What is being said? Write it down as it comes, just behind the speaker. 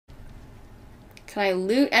Can I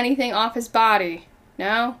loot anything off his body?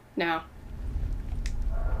 No? No.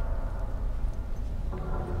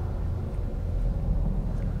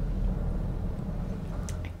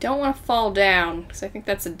 I don't want to fall down, because I think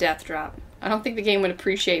that's a death drop. I don't think the game would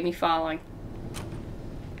appreciate me falling.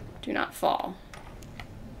 Do not fall.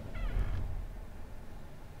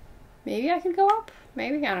 Maybe I could go up?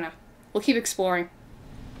 Maybe? I don't know. We'll keep exploring.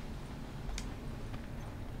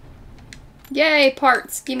 Yay,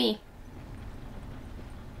 parts! Gimme!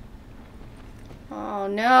 Oh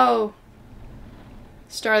no!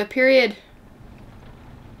 Start of the period.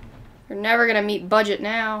 We're never gonna meet budget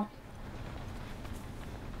now.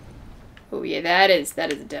 Oh yeah, that is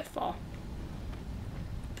a death fall.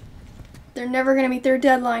 They're never gonna meet their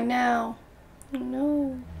deadline now. Oh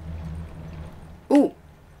no. Ooh.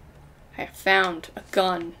 I found a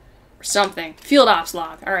gun. Or something. Field ops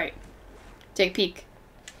log. Alright. Take a peek.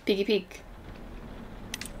 Peeky peek.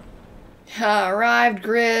 Arrived,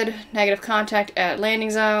 grid, negative contact at landing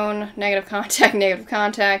zone, negative contact, negative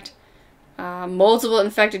contact. Multiple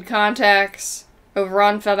infected contacts.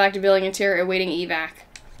 Overrun, fell back to building interior, awaiting evac.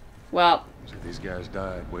 Well. So these guys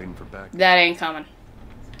died waiting for backup. That ain't coming.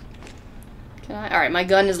 Can I? Alright, my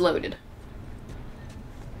gun is loaded.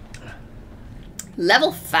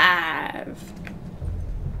 Level 5.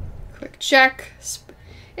 Quick check. Is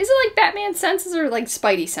it like Batman senses or like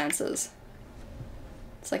Spidey senses?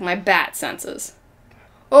 It's like my bat senses.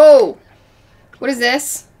 Oh! What is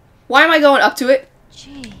this? Why am I going up to it?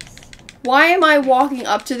 Jeez. Why am I walking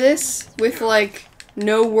up to this with like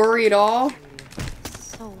no worry at all?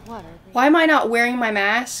 So what are they? Why am I not wearing my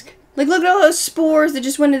mask? Like, look at all those spores that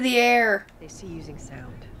just went into the air. They see using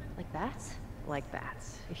sound. Like bats? Like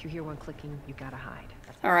bats. If you hear one clicking, you gotta hide.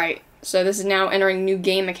 Alright, so this is now entering new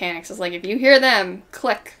game mechanics. It's like, if you hear them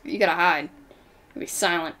click, you gotta hide. Be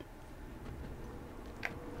silent.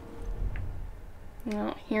 I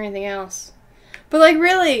don't hear anything else. But like,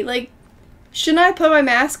 really, like, shouldn't I put my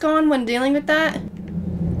mask on when dealing with that?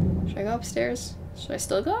 Should I go upstairs? Should I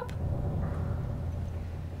still go up?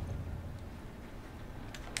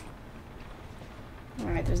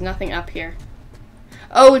 Alright, there's nothing up here.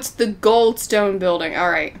 Oh, it's the Goldstone building.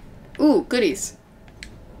 Alright. Ooh, goodies.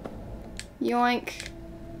 Yoink.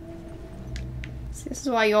 See, this is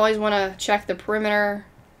why you always want to check the perimeter,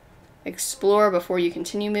 explore before you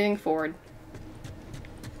continue moving forward.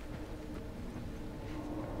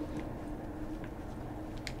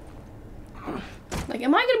 Like,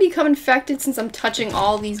 am I going to become infected since I'm touching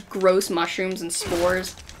all these gross mushrooms and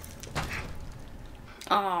spores?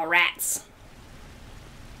 Aw, rats.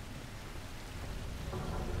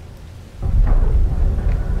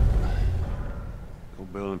 Whole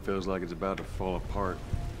building feels like it's about to fall apart.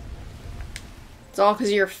 It's all because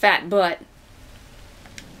of your fat butt.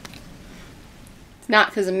 It's not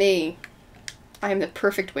because of me. I am the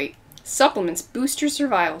perfect weight. Supplements boost your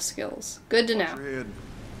survival skills. Good to know. Red.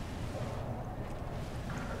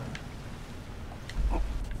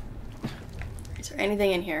 Is there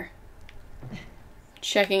anything in here?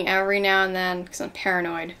 Checking every now and then because I'm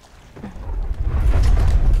paranoid. Really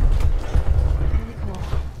cool.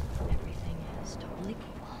 Everything is totally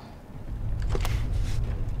cool.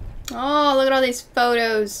 Oh, look at all these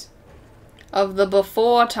photos of the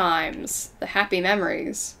before times. The happy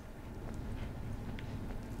memories.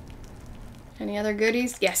 Any other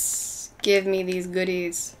goodies? Yes. Give me these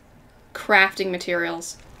goodies. Crafting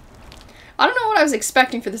materials. I don't know what I was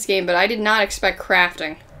expecting for this game, but I did not expect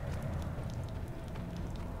crafting.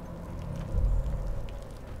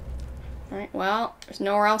 Alright, well, there's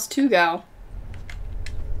nowhere else to go.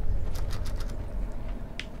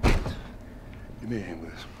 Give me a hand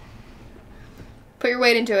with this. Put your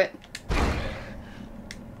weight into it.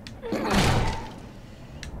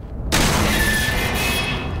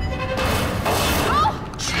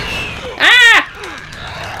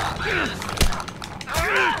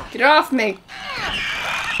 Get it off me.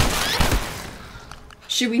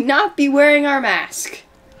 Should we not be wearing our mask?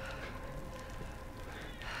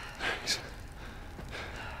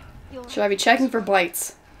 Should I be checking for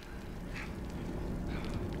bites?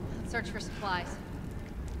 Search for supplies.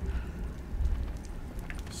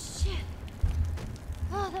 Shit.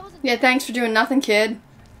 Oh, that was Yeah, thanks for doing nothing, kid.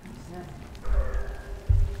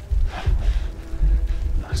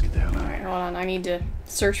 Let's get the hell out of Alright, here. hold on. I need to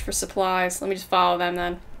search for supplies. Let me just follow them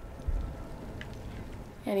then.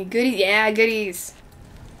 Any goodies? Yeah, goodies.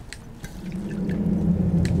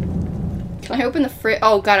 Can I open the fridge?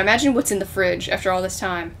 Oh god, imagine what's in the fridge after all this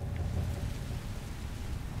time.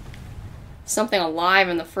 Something alive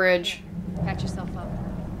in the fridge. patch yourself up.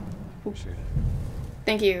 Appreciate it.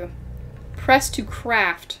 Thank you. Press to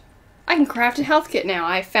craft. I can craft a health kit now.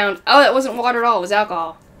 I found... Oh, that wasn't water at all. It was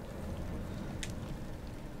alcohol.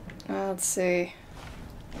 Let's see.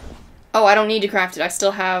 Oh, I don't need to craft it. I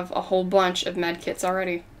still have a whole bunch of med kits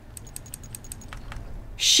already.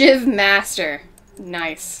 Shiv Master.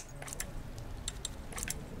 Nice.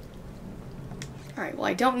 Alright, well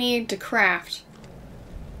I don't need to craft.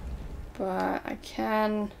 But I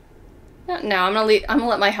can... No, I'm gonna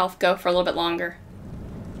let my health go for a little bit longer.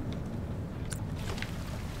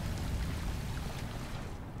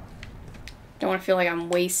 Don't want to feel like I'm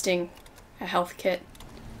wasting a health kit.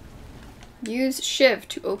 Use Shiv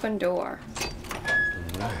to open door.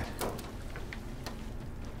 Alright.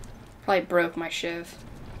 Probably broke my Shiv.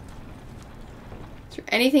 Is there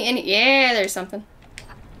anything in it? Yeah, there's something.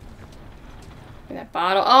 In that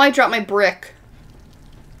bottle. Oh, I dropped my brick.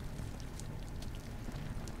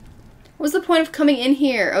 What was the point of coming in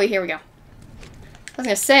here? Oh, here we go. I was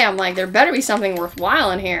gonna say, I'm like, there better be something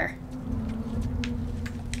worthwhile in here.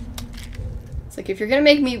 It's like, if you're gonna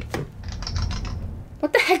make me...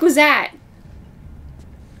 What the heck was that?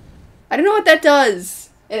 I don't know what that does.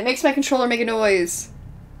 And it makes my controller make a noise.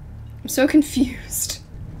 I'm so confused.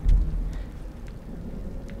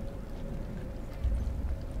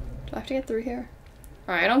 Do I have to get through here?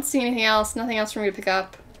 Alright, I don't see anything else. Nothing else for me to pick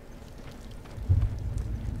up.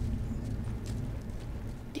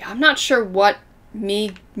 Yeah, I'm not sure what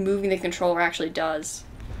me moving the controller actually does.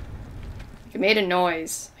 It made a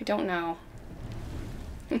noise. I don't know.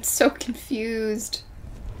 I'm so confused.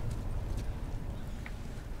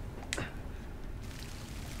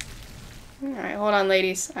 Alright, hold on,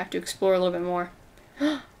 ladies. I have to explore a little bit more.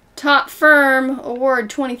 Top Firm Award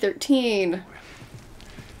 2013.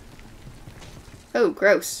 Oh,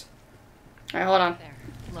 gross. Alright, hold on. There.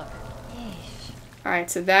 Look. Alright,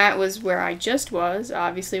 so that was where I just was.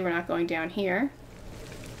 Obviously, we're not going down here.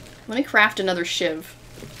 Let me craft another Shiv.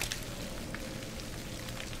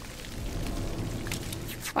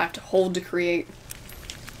 I'll have to hold to create.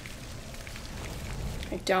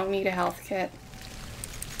 I don't need a health kit.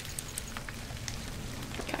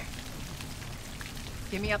 Okay.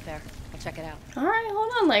 Get me up there. I'll check it out. Alright,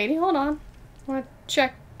 hold on, lady. Hold on. I want to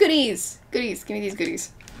check. Goodies! Goodies. Give me these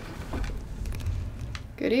goodies.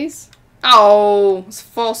 Goodies? Oh! It's a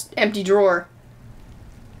false empty drawer.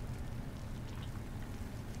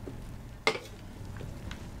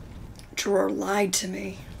 Drawer lied to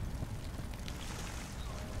me.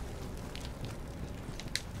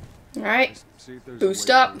 Alright. See if there's a Boost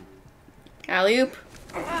way up. through. Alley-oop.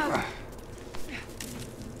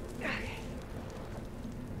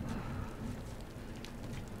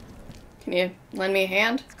 Can you lend me a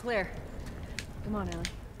hand? It's clear. Come on, Ellie.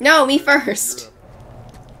 No, me first.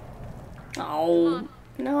 Oh.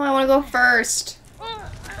 No, I want to go first.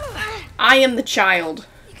 I am the child.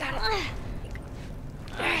 You got it.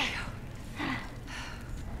 Okay.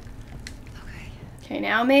 Okay,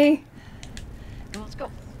 now me. Well, let's go.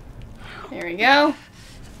 There we go.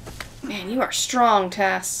 Man, you are strong,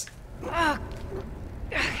 Tess. I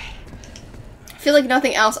feel like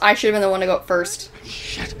nothing else, I should have been the one to go up first.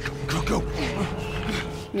 Shit. Go.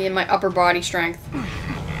 Me and my upper body strength.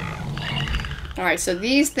 Alright, so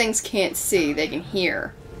these things can't see, they can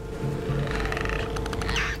hear.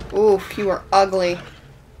 Oof, you are ugly.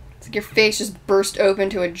 It's like your face just burst open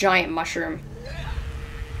to a giant mushroom.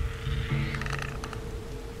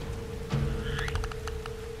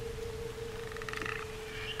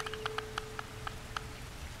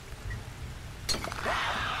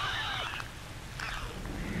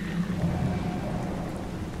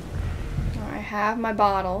 I have my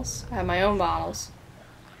bottles. I have my own bottles.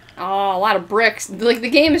 Oh, a lot of bricks. Like, the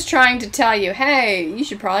game is trying to tell you, hey, you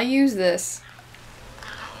should probably use this.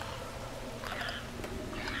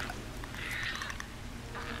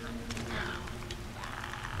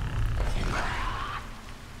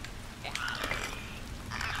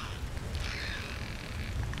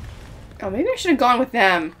 Oh, maybe I should have gone with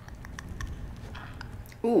them.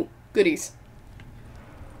 Ooh, goodies.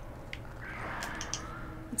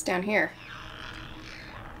 What's down here?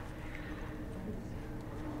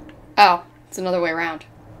 Oh, it's another way around.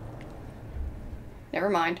 Never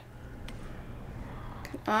mind.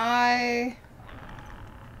 Can I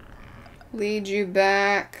lead you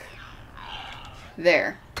back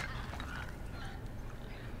there?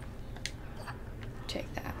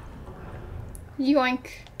 Take that. Yoink.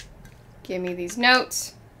 Give me these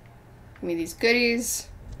notes. Give me these goodies.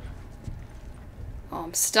 Oh,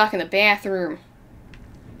 I'm stuck in the bathroom.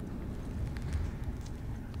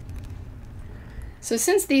 So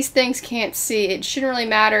since these things can't see, it shouldn't really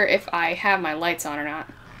matter if I have my lights on or not.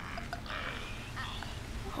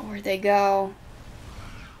 Oh, where'd they go?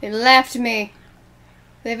 They left me.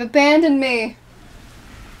 They've abandoned me.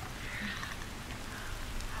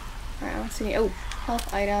 Alright, let's see. Oh,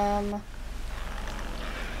 health item.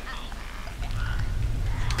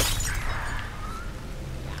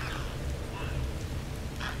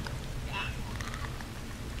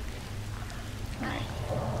 Alright.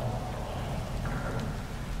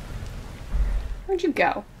 Where'd you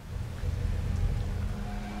go?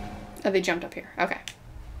 Oh, they jumped up here. Okay.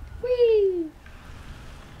 Whee!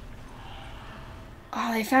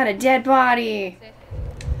 Oh, they found a dead body.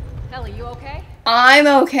 Ellie, you okay? I'm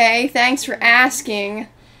okay. Thanks for asking.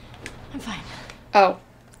 I'm fine. Oh,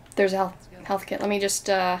 there's a health kit. Let me just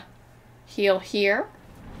heal here.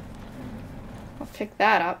 I'll pick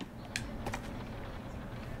that up.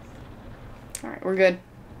 Alright, we're good.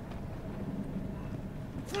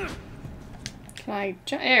 Can I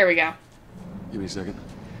there we go. Give me a second.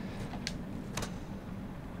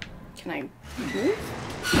 Can I move?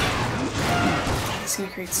 This is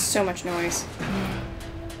gonna create so much noise.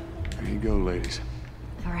 There you go, ladies.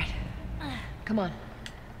 All right. Come on.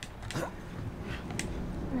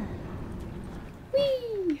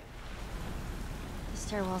 Whee! The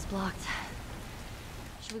stairwell's blocked.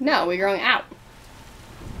 No, we're going out.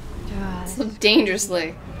 God. So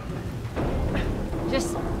dangerously.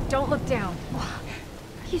 Just don't look down. Are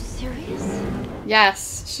you serious?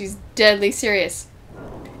 Yes, she's deadly serious.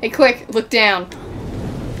 Hey, quick, look down.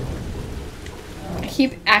 I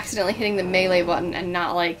keep accidentally hitting the melee button and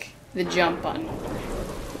not, like, the jump button.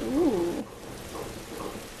 Ooh.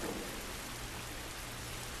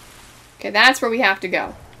 Okay, that's where we have to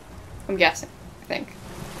go. I'm guessing. I think.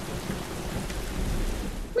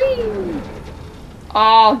 Whee!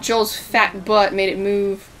 Oh, Joel's fat butt made it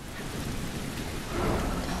move.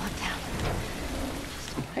 Don't look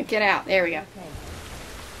down. Get out. There we go. Okay.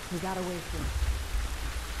 We got away from.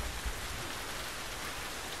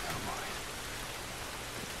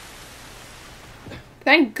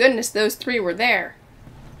 Thank goodness those three were there.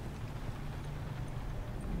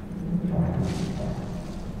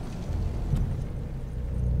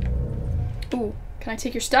 Ooh, can I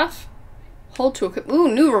take your stuff? Hold to equip.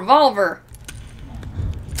 Ooh, new revolver.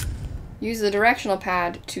 Use the directional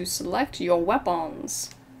pad to select your weapons.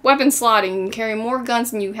 Weapon slotting. You can carry more guns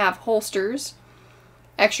than you have holsters.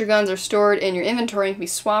 Extra guns are stored in your inventory and can be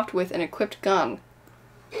swapped with an equipped gun.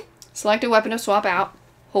 Select a weapon to swap out.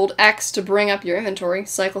 Hold X to bring up your inventory.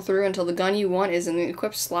 Cycle through until the gun you want is in the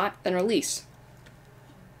equipped slot, then release.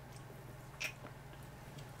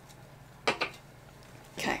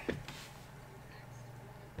 Okay.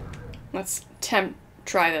 Let's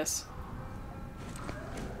try this.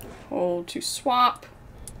 Hold to swap.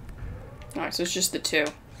 Alright, so it's just the two.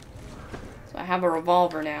 So I have a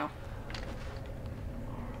revolver now.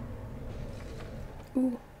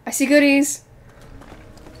 Ooh, I see goodies!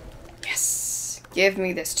 Yes! Give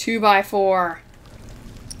me this 2x4.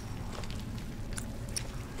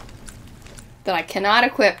 That I cannot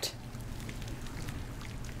equip. It's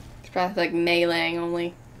probably like meleeing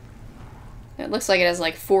only. And it looks like it has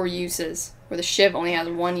like 4 uses, where the shiv only has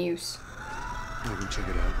 1 use. I can check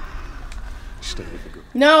it out. Stay with the group.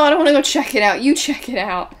 No, I don't want to go check it out. You check it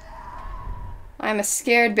out. I'm a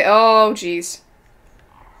scared oh, jeez.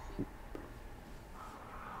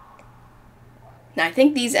 Now, I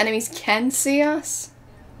think these enemies can see us.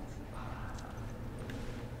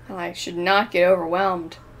 And I should not get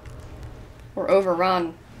overwhelmed. Or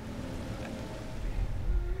overrun.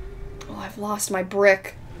 Oh, I've lost my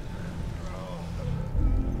brick.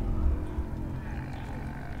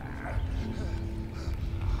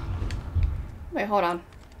 Wait, hold on.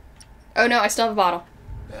 Oh no, I still have a bottle.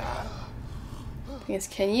 Because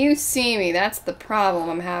can you see me? That's the problem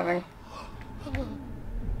I'm having.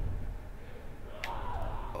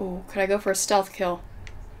 Oh, could I go for a stealth kill?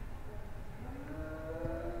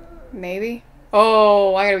 Maybe?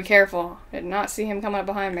 Oh, I gotta be careful. I did not see him coming up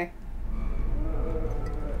behind me.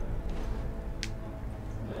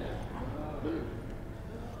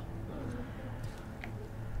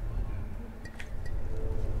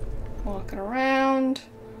 Walking around.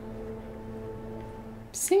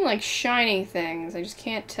 Seeing like shining things. I just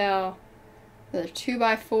can't tell. They're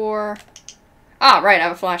 2x4. Ah, right, I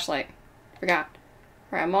have a flashlight. Forgot.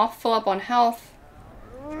 Alright, I'm all full up on health.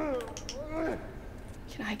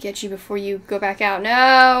 Can I get you before you go back out?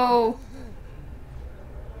 No!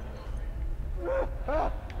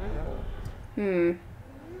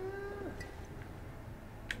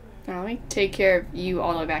 Now, let me take care of you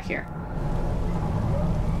all the way back here.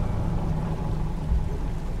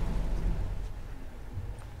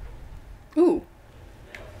 Ooh.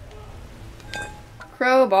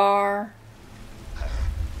 Crowbar.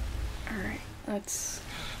 Alright, let's...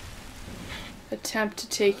 Attempt to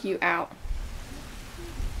take you out.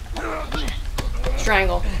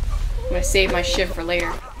 Strangle. I'm gonna save my shit for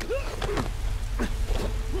later.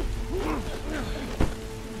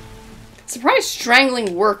 Surprised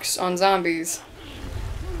strangling works on zombies.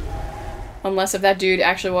 Unless if that dude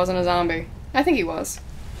actually wasn't a zombie. I think he was.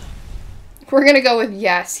 We're gonna go with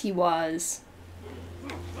yes, he was.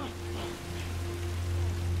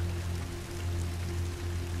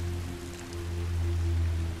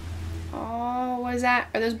 Oh, what is that?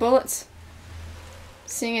 Are those bullets?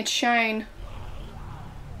 Seeing it shine.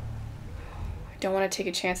 I don't want to take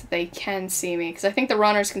a chance that they can see me, because I think the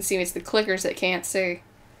runners can see me. It's the clickers that can't see.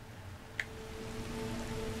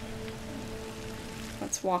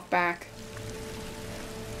 Let's walk back.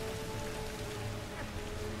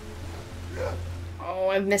 Oh,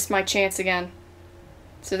 I've missed my chance again.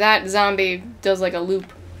 So that zombie does like a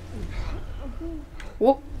loop.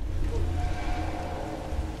 Whoop.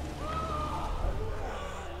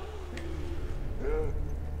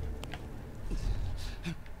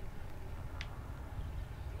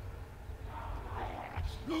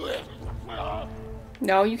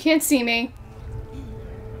 No, you can't see me.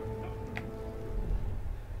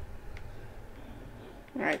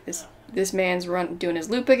 Alright, this man's doing his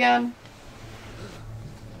loop again.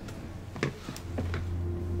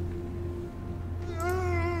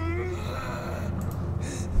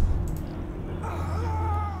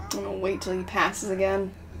 I'm gonna wait till he passes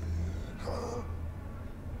again.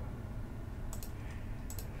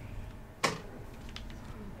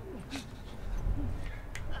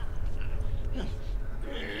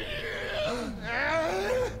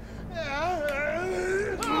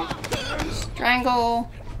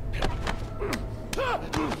 Strangle.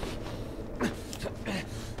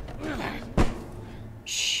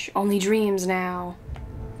 Shh, only dreams now.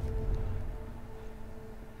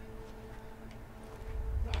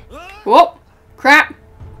 Whoa! Crap!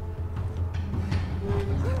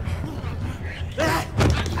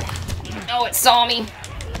 Oh, it saw me.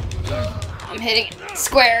 I'm hitting it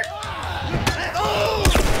square.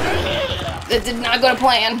 That did not go to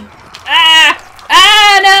plan. Ah!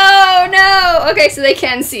 Ah, no, no! Okay, so they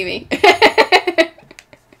can see me.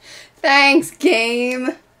 Thanks,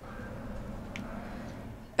 game.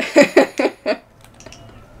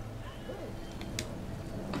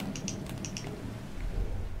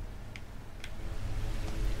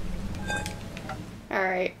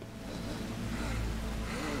 Alright.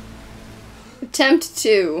 Attempt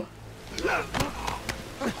 2.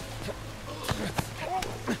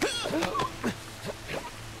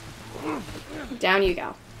 Down you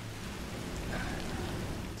go.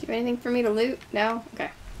 Do you have anything for me to loot? No? Okay.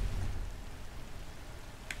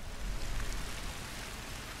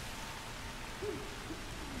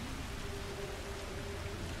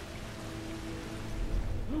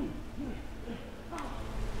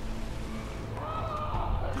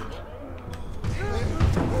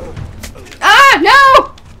 Ah!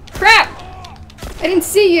 No! Crap! I didn't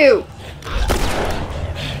see you!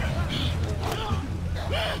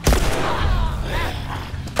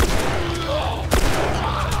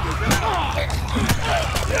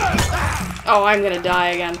 Oh, I'm gonna die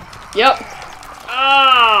again. Yep.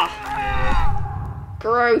 Ah!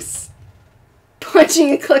 Gross.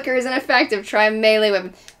 Punching a clicker is ineffective. Try a melee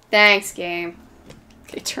weapon. Thanks, game.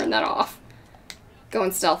 Okay, turn that off. Go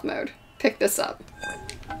in stealth mode. Pick this up.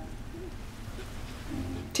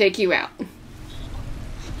 Take you out.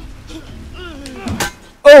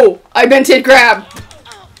 Oh! I meant hit grab!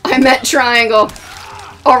 I meant triangle.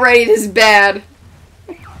 Already this is bad.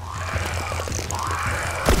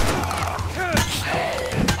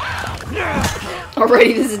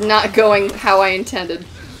 Already this is not going how I intended.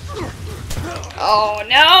 Oh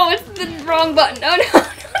no, it's the wrong button. Oh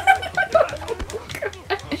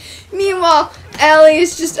no. Meanwhile, Ellie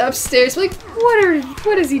is just upstairs like,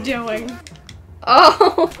 what is he doing?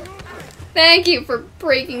 Oh, thank you for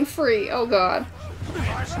breaking free. Oh god.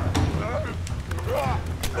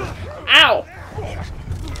 Ow.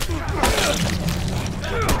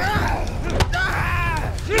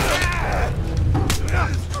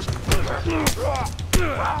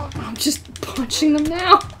 I'm just punching them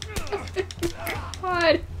now.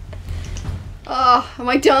 God. Oh, am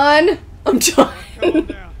I done? I'm done.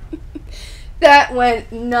 That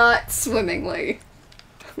went not swimmingly.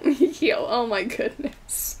 Heal. Oh my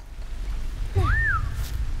goodness. I'm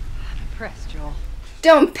impressed, Joel.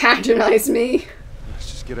 Don't patronize me.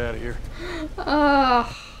 Let's just get out of here.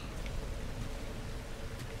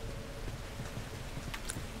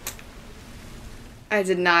 I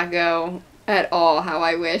did not go at all how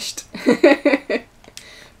I wished.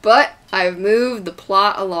 But I've moved the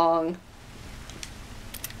plot along.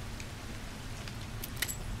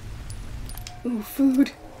 Ooh,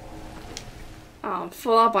 food. Oh, I'm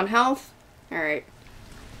full up on health. Alright.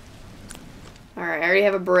 Alright, I already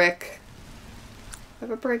have a brick. I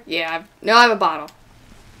have a brick? Yeah, no, I have a bottle.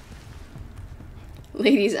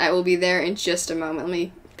 Ladies, I will be there in just a moment. Let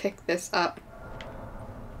me pick this up.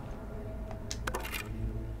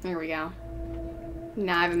 There we go.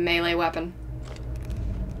 Now I have a melee weapon.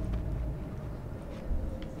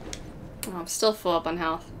 Oh, I'm still full up on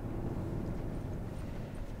health.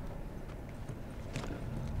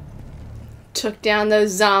 Took down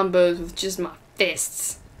those zombos with just my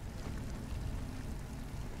fists.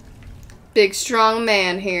 Big strong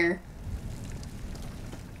man here.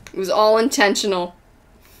 It was all intentional.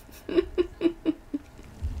 Is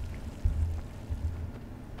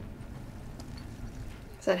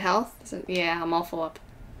that health? Is it? Yeah, I'm all full up.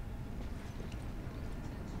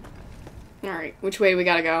 Alright, which way do we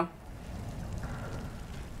gotta go?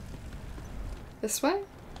 This way?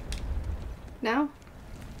 No?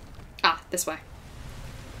 Ah, this way.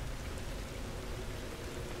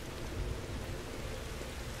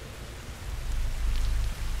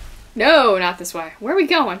 No, not this way. Where are we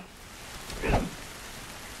going?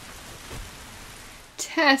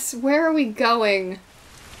 Tess, where are we going?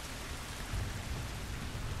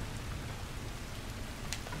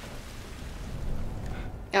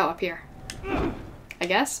 Oh, up here. I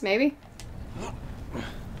guess, maybe?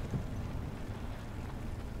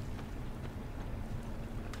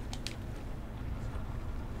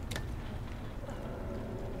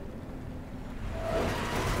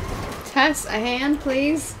 Tess, a hand,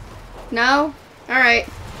 please? No? Alright.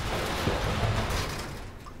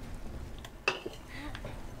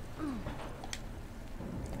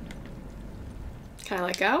 Can I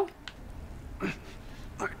let go?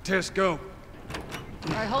 Alright, Tess, go.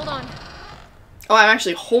 Alright, hold on. Oh, I'm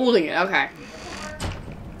actually holding it. Okay.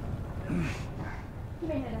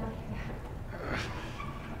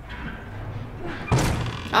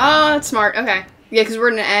 Oh, that's smart. Okay. Yeah, because we're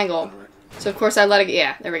at an angle. So, of course, I let it go.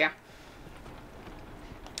 Yeah, there we go.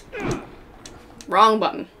 Wrong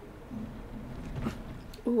button.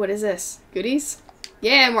 Ooh, what is this? Goodies?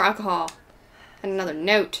 Yeah, more alcohol. And another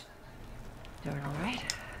note. Doing alright?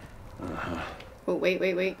 Oh, wait.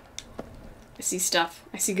 I see stuff.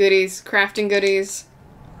 I see goodies. Crafting goodies.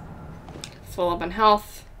 Full up on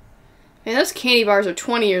health. Man, those candy bars are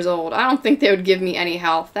 20 years old. I don't think they would give me any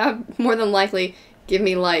health. That would more than likely give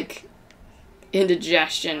me, like,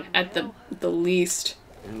 indigestion at the least.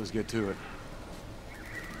 Yeah, let's get to it.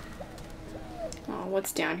 Oh,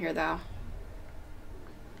 what's down here, though?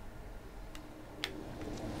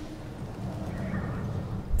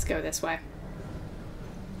 Let's go this way.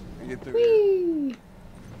 Get through here. Whee!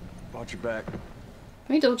 Watch your back. Let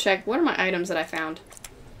me double check. What are my items that I found?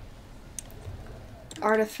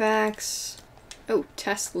 Artifacts. Oh,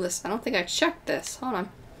 test list. I don't think I checked this. Hold on.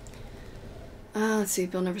 Let's see.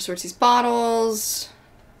 Bill never sorts these bottles.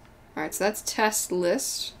 Alright, so that's test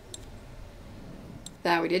list.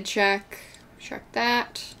 That we did check. Check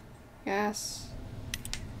that. Yes.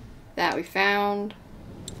 That we found.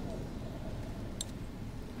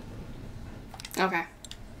 Okay.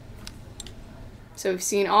 So we've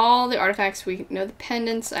seen all the artifacts. We know the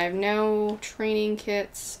pendants. I have no training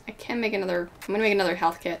kits. I can make another. I'm gonna make another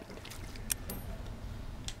health kit.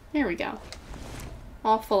 There we go.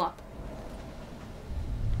 All full up.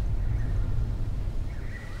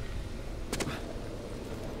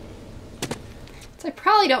 So I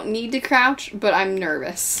probably don't need to crouch, but I'm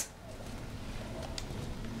nervous.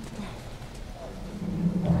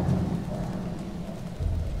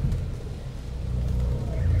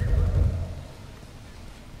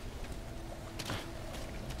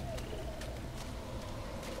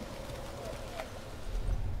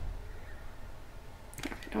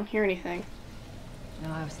 I don't hear anything.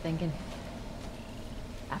 No, I was thinking.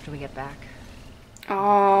 After we get back.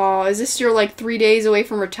 Oh, is this your like 3 days away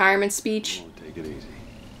from retirement speech? Oh, take it easy.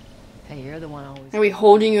 Hey, you're the one always. Are we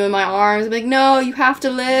holding you in my arms? I'm like, no, you have to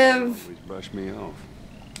live. Always brush me off.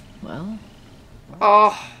 Well,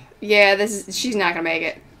 Oh, yeah, she's not gonna make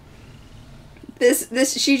it.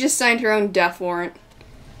 She just signed her own death warrant.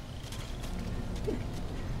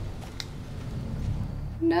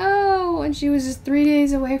 No, and she was just 3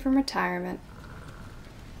 days away from retirement.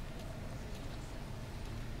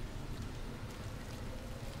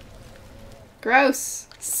 Gross.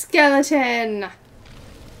 Skeleton.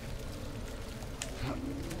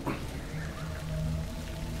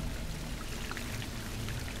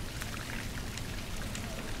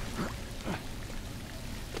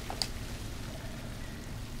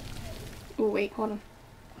 Oh, wait, hold on.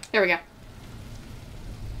 There we go.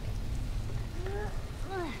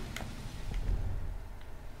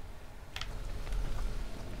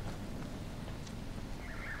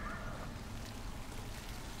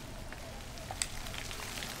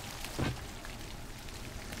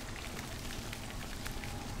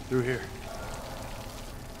 Through here.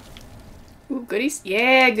 Ooh, goodies?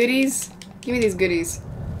 Yeah, goodies. Give me these goodies.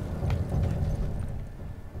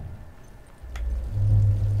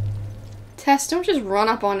 Tess, don't just run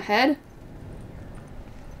up on head.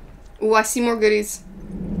 Ooh, I see more goodies.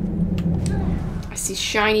 I see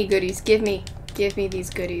shiny goodies. Give me these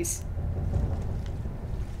goodies.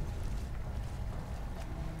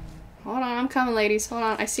 Hold on, I'm coming, ladies. Hold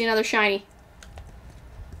on, I see another shiny.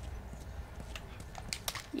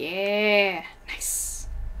 Yeah, nice.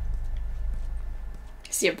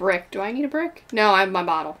 I see a brick. Do I need a brick? No, I have my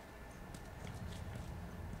bottle.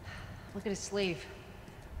 Look at his sleeve.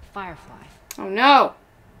 Firefly. Oh no!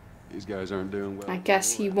 These guys aren't doing well. I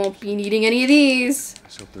guess he won't be needing any of these.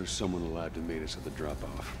 Let's hope there's someone alive to meet us at the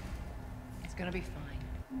drop-off. It's gonna be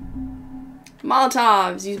fine.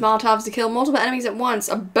 Molotovs. Use Molotovs to kill multiple enemies at once.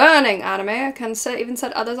 A burning anime can even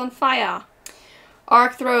set others on fire.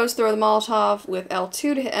 Arc throws. Throw the Molotov with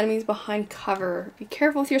L2 to hit enemies behind cover. Be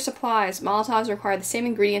careful with your supplies. Molotovs require the same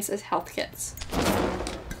ingredients as health kits.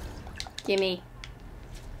 Gimme.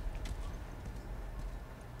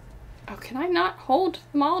 Oh, can I not hold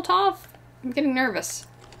the Molotov? I'm getting nervous.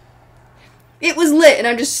 It was lit and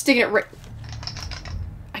I'm just sticking it right...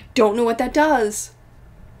 I don't know what that does.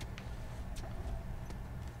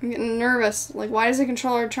 I'm getting nervous. Like, why is the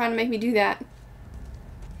controller trying to make me do that?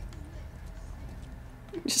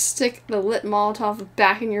 Just stick the lit Molotov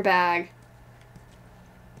back in your bag.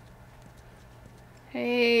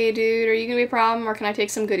 Hey, dude, are you gonna be a problem or can I take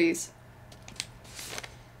some goodies?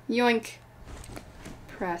 Yoink.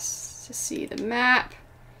 Press to see the map.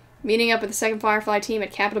 Meeting up with the second Firefly team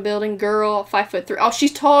at Capitol Building. Girl, 5'3". Oh,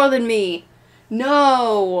 she's taller than me.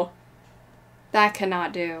 No! That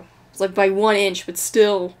cannot do. It's like by 1 inch, but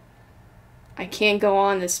still. I can't go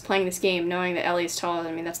on playing this game knowing that Ellie is taller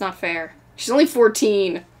than me. That's not fair. She's only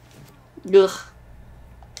 14. Ugh.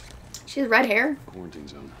 She has red hair? Quarantine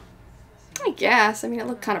zone. I guess. I mean, it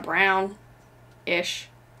looked kind of brown-ish.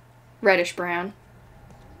 Reddish brown.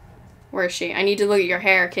 Where is she? I need to look at your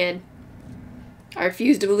hair, kid. I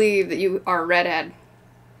refuse to believe that you are a redhead.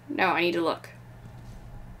 No, I need to look.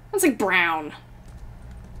 That's like brown.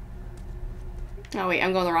 Oh wait,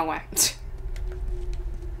 I'm going the wrong way.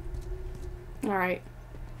 Alright.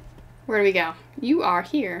 Where do we go? You are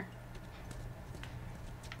here.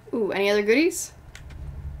 Ooh, any other goodies?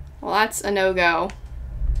 Well, that's a no-go.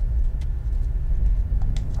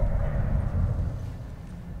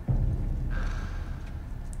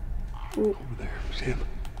 Ooh. Over there. Sam.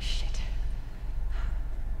 Shit.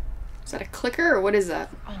 Is that a clicker or what is that?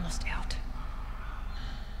 Almost out.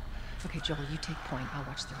 Okay, Joel, you take point. I'll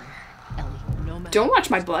watch the rear. Ellie, no matter. Don't watch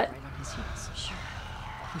my butt. Right on his heels. Sure.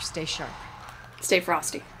 You stay sharp. Stay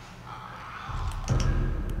frosty.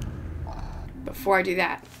 Before I do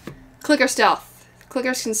that. Clicker stealth.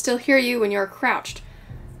 Clickers can still hear you when you're crouched.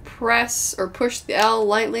 Press or push the L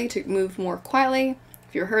lightly to move more quietly.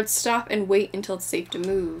 If you're hurt, stop and wait until it's safe to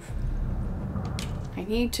move. I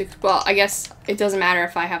need to... Well, I guess it doesn't matter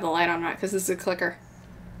if I have the light on or not, because this is a clicker.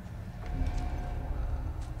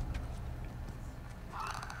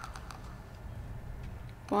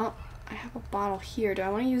 Well, I have a bottle here. Do I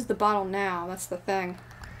want to use the bottle now? That's the thing.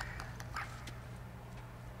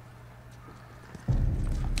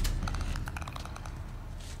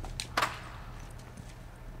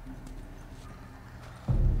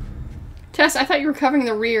 Tess, I thought you were covering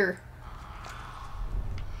the rear.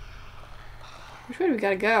 Which way do we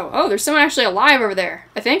gotta go? Oh, there's someone actually alive over there.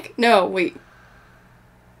 I think? No, wait.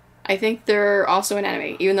 I think they're also an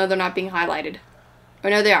enemy, even though they're not being highlighted. Oh,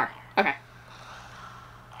 no, they are. Okay.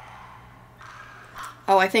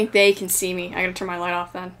 Oh, I think they can see me. I gotta turn my light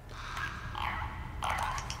off then.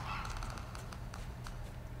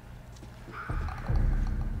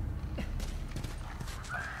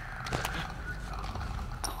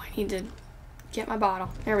 Oh, I need to get my bottle.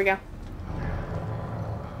 There we go.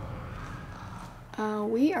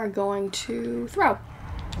 We are going to throw.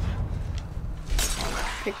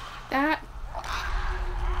 Pick that.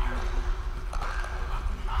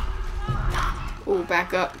 Ooh,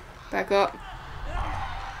 back up. Back up.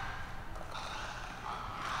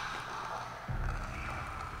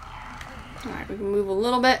 Alright, we can move a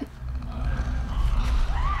little bit.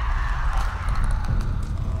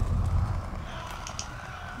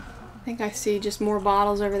 I think I see just more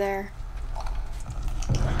bottles over there.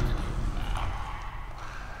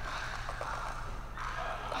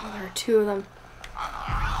 Oh, there are 2 of them.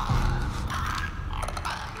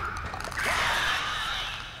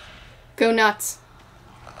 Go nuts.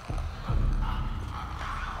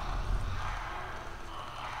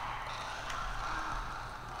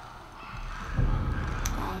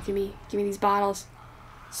 Oh, give me these bottles.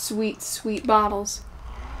 Sweet, sweet bottles.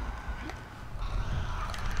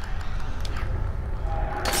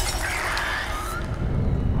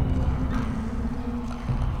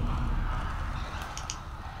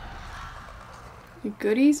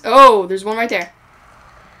 Goodies? Oh, there's one right there.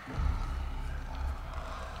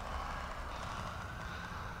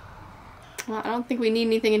 Well, I don't think we need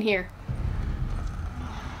anything in here.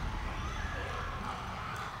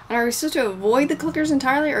 And are we supposed to avoid the clickers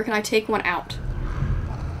entirely, or can I take one out?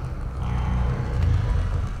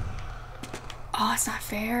 Oh, it's not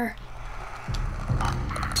fair.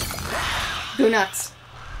 Go nuts.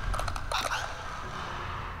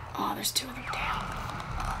 Oh, there's two of them. Damn.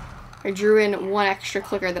 I drew in one extra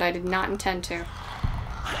clicker that I did not intend to.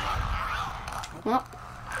 Well.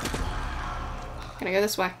 Gonna go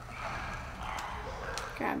this way.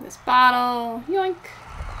 Grab this bottle. Yoink.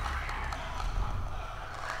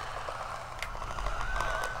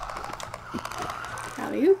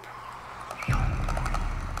 Alley-oop.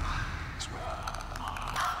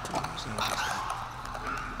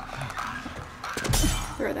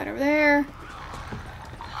 Throw that over there.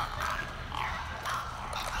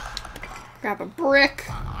 Grab a brick.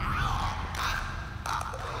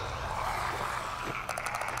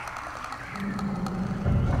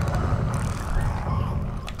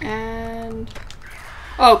 And...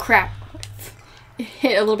 oh, crap. It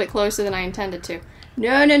hit a little bit closer than I intended to.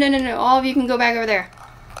 No, no, no, no, no. All of you can go back over there.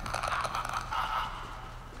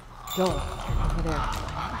 Joel, over there.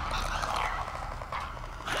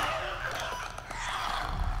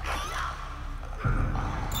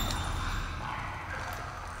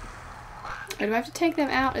 Or do I have to take them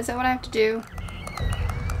out? Is that what I have to do?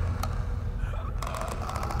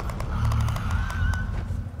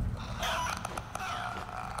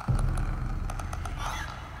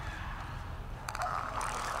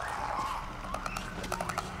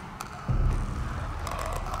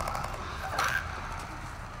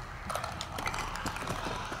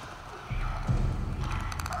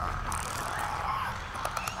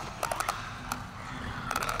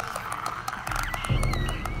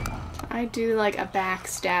 I do like a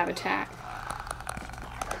backstab attack.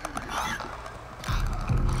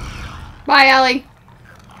 Bye, Ellie.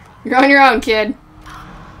 You're on your own, kid.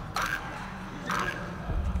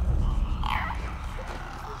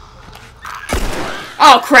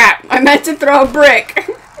 Oh, crap. I meant to throw a brick.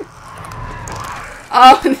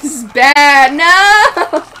 Oh, this is bad. No!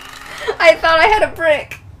 I thought I had a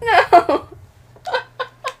brick. No.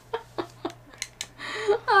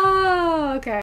 Oh, okay.